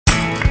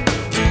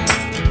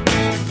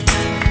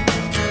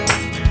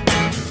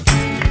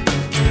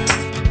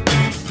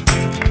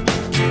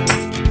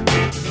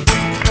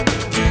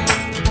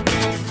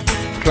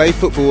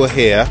PlayFootball are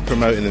here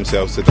promoting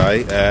themselves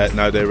today.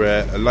 No, they're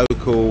a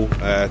local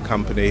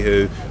company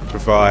who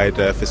provide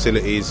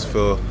facilities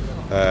for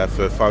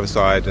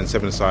five-a-side and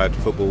seven-a-side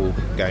football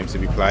games to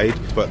be played,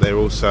 but they're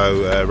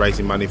also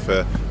raising money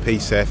for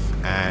PCF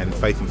and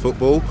Faith in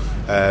Football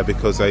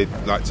because they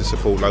like to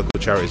support local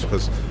charities,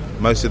 because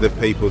most of the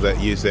people that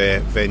use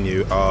their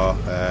venue are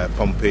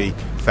Pompey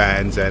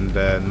fans and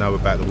know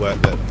about the work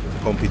that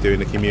Pompey do in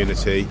the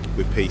community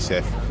with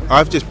PCF.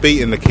 I've just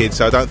beaten the kids,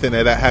 so I don't think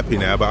they're that happy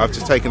now, but I've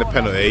just taken a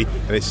penalty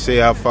and it's see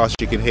how fast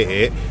you can hit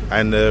it,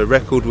 and the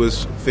record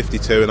was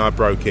 52 and I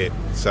broke it,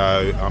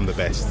 so I'm the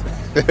best.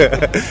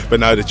 But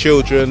no, the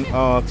children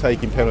are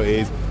taking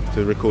penalties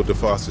to record the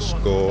fastest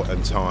score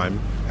and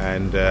time,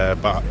 and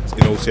but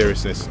in all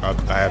seriousness, I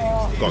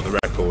have got the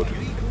record,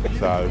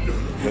 so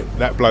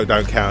that bloke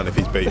don't count if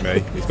he's beat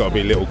me. He's got to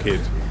be a little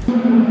kid.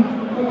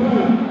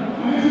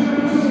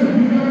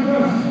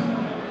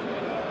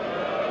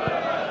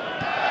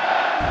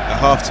 At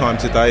half-time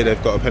today,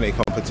 they've got a penalty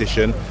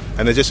competition,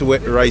 and they're just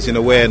raising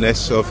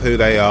awareness of who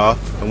they are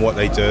and what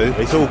they do.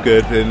 It's all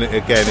good, and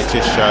again, it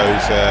just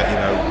shows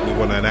we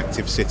want an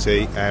active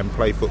city, and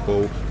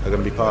PlayFootball are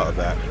going to be part of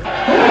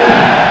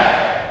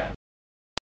that.